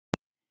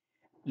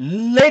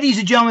Ladies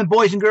and gentlemen,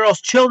 boys and girls,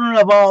 children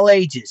of all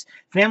ages,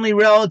 family,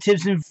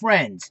 relatives, and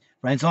friends.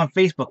 Friends on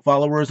Facebook,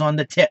 followers on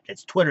the tip.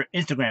 That's Twitter,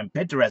 Instagram,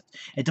 Pinterest.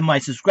 And to my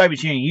subscribers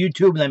here on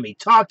YouTube, let me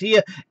talk to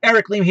you.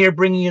 Eric Lima here,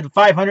 bringing you the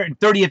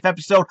 530th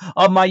episode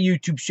of my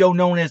YouTube show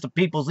known as The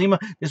People's Lima.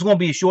 This won't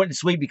be short and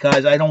sweet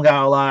because I don't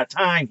got a lot of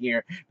time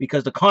here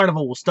because the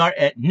carnival will start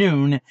at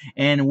noon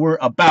and we're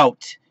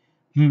about,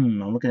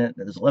 I'm looking at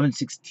it's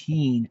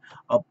 11:16,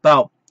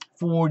 about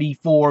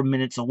 44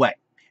 minutes away.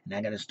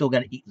 And still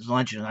gotta eat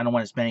lunch, and I don't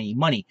want to spend any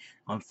money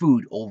on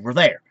food over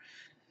there.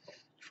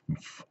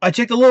 I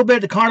checked a little bit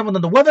at the carnival,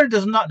 and the weather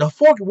does not.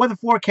 Weather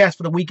forecast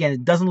for the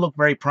weekend doesn't look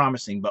very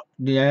promising, but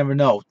you never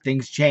know.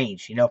 Things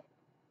change,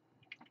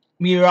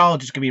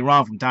 Meteorologists can be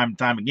wrong from time to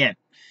time again.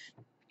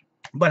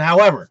 But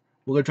however,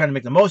 we're gonna try to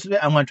make the most of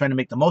it. I'm gonna try to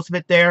make the most of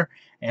it there,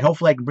 and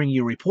hopefully I can bring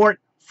you a report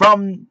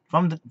from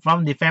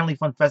the Family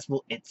Fun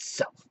Festival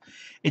itself.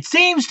 It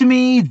seems to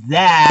me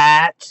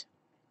that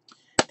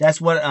that's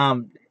what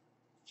I'm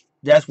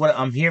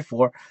here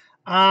for.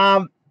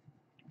 Um,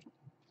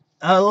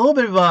 a little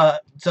bit of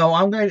so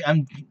I'm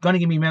gonna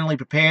get me mentally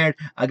prepared.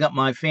 I got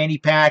my fanny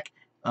pack.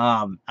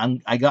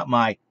 I got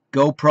my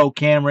GoPro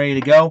cam ready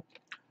to go.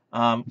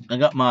 I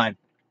got my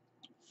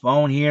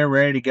phone here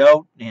ready to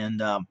go,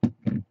 and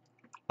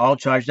all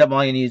charged up. All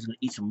I need is to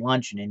eat some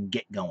lunch and then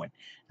get going.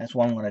 That's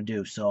what I'm gonna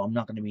do. So I'm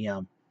not gonna be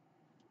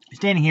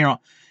standing here,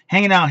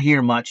 hanging out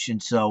here much,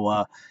 and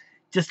so.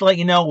 Just to let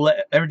you know,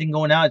 everything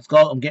going out,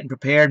 I'm getting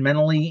prepared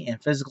mentally and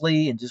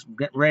physically and just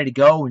getting ready to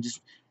go and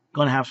just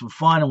going to have some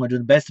fun. I'm going to do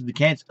the best of we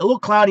can. It's a little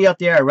cloudy out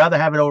there. I'd rather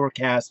have it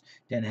overcast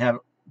than have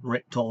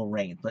total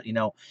rain. But,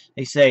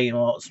 they say,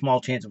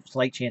 slight chance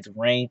of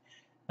rain.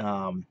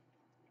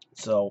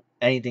 So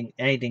anything,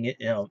 anything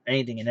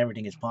and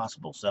everything is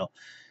possible. So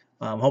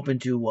I'm hoping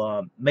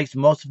to make the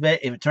most of it.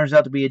 If it turns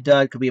out to be a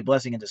dud, it could be a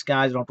blessing in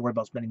disguise. I don't have to worry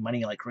about spending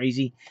money like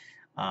crazy.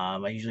 I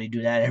usually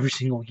do that every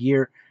single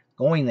year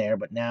going there,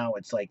 but now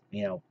it's like,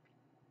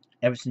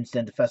 ever since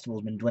then the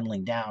festival's been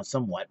dwindling down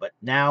somewhat, but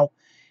now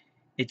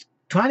it's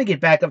trying to get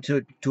back up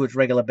to its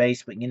regular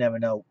base, but you never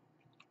know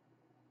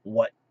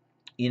what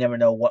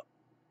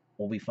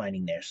we'll be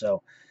finding there.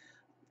 So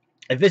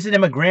I visited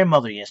my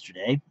grandmother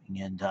yesterday,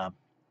 and I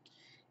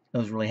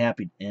was really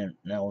happy,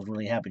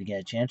 to get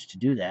a chance to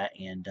do that,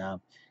 and I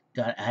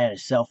had a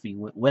selfie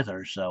with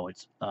her. So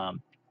it's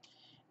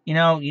you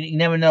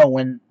never know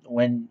when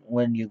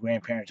your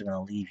grandparents are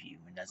going to leave you,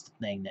 and that's the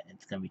thing, that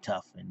it's going to be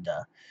tough. And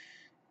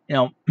you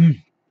know,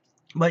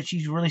 but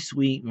she's really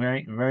sweet,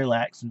 very very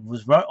relaxed, and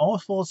was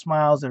always full of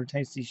smiles every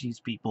time she sees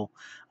people.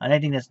 And I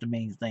think that's the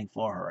main thing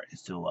for her,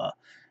 is to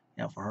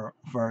for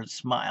her to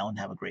smile and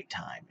have a great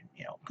time,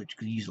 and could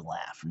use a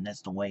laugh, and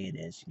that's the way it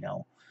is.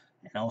 And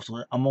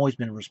also, I'm always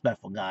been a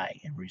respectful guy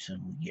every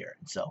single year,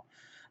 and so.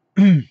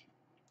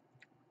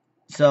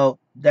 So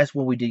that's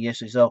what we did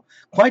yesterday. So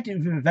quite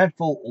an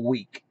eventful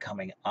week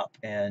coming up,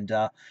 and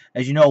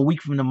as you know, a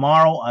week from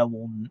tomorrow,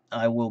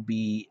 I will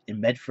be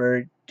in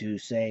Bedford to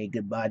say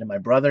goodbye to my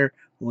brother,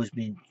 who's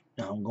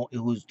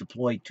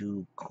deployed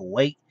to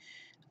Kuwait.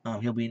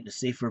 He'll be in the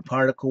safer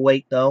part of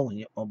Kuwait, though,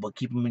 but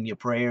keep him in your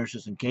prayers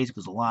just in case,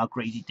 because a lot of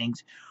crazy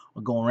things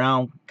are going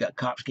around. Got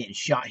cops getting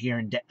shot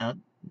here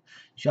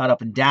shot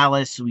up in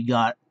Dallas. We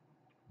got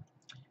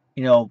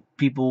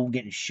people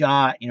getting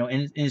shot,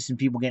 innocent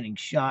people getting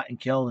shot and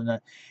killed, and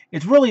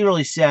it's really,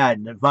 really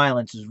sad that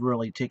violence is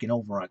really taking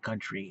over our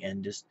country,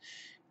 and just,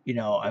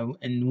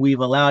 and we've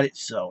allowed it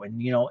so,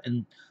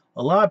 and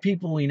a lot of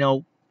people,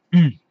 a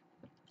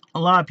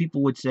lot of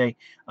people would say,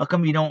 how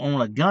come you don't own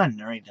a gun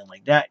or anything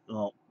like that?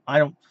 Well,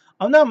 I'm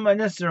not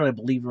necessarily a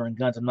believer in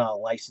guns. I'm not a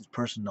licensed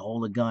person to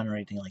hold a gun or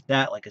anything like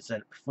that. Like I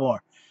said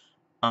before,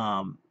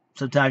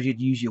 sometimes you have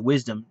to use your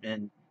wisdom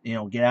and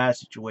get out of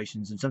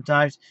situations, and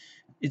sometimes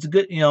it's a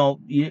good, you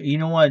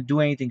don't want to do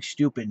anything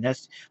stupid. And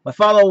that's, my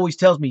father always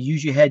tells me,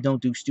 use your head,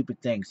 don't do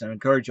stupid things. And I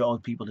encourage all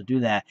the people to do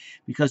that,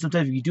 because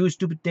sometimes if you do a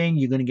stupid thing,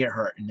 you're going to get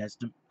hurt, and that's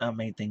the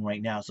main thing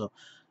right now. So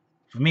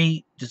for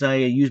me, just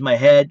use my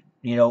head,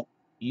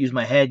 use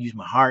my head, use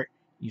my heart,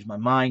 use my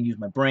mind, use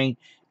my brain,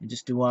 and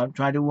just to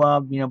try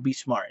to be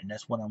smart. And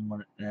that's what I'm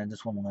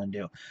gonna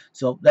do.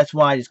 So that's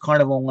why this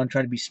carnival, I'm gonna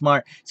try to be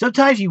smart.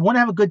 Sometimes you want to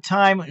have a good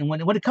time, and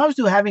when it comes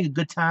to having a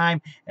good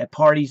time at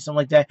parties, something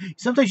like that,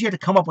 sometimes you have to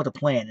come up with a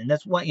plan. And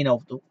that's what,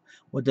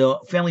 with the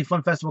Family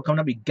Fun Festival coming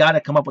up, you got to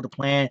come up with a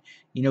plan.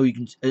 You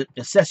can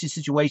assess your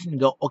situation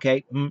and go,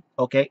 okay,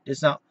 okay,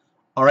 it's not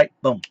all right,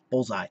 boom,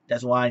 bullseye.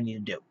 That's what I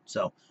need to do.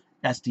 So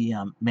that's the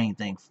main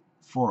thing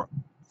for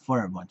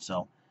everyone.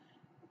 So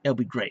it'll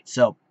be great.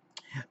 So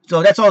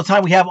that's all the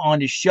time we have on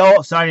this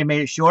show. Sorry I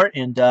made it short,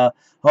 and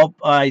hope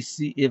I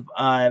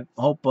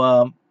hope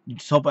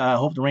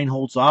the rain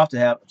holds off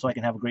so I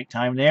can have a great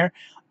time there.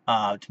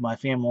 To my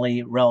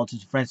family,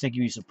 relatives, and friends, thank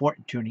you for your support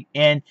and tuning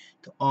in.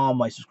 To all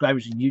my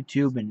subscribers on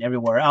YouTube and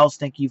everywhere else,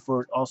 thank you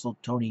for also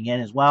tuning in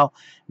as well.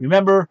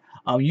 Remember,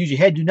 use your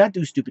head, do not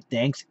do stupid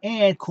things,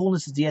 and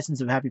coolness is the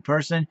essence of a happy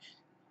person.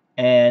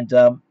 And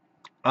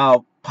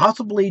I'll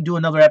possibly do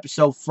another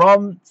episode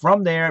from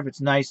there if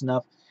it's nice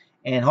enough,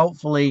 and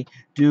hopefully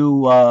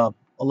do a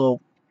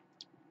little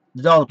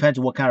it all depends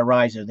on what kind of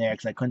rides are there,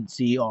 because I couldn't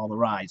see all the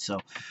rides. So,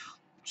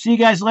 see you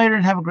guys later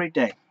and have a great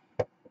day.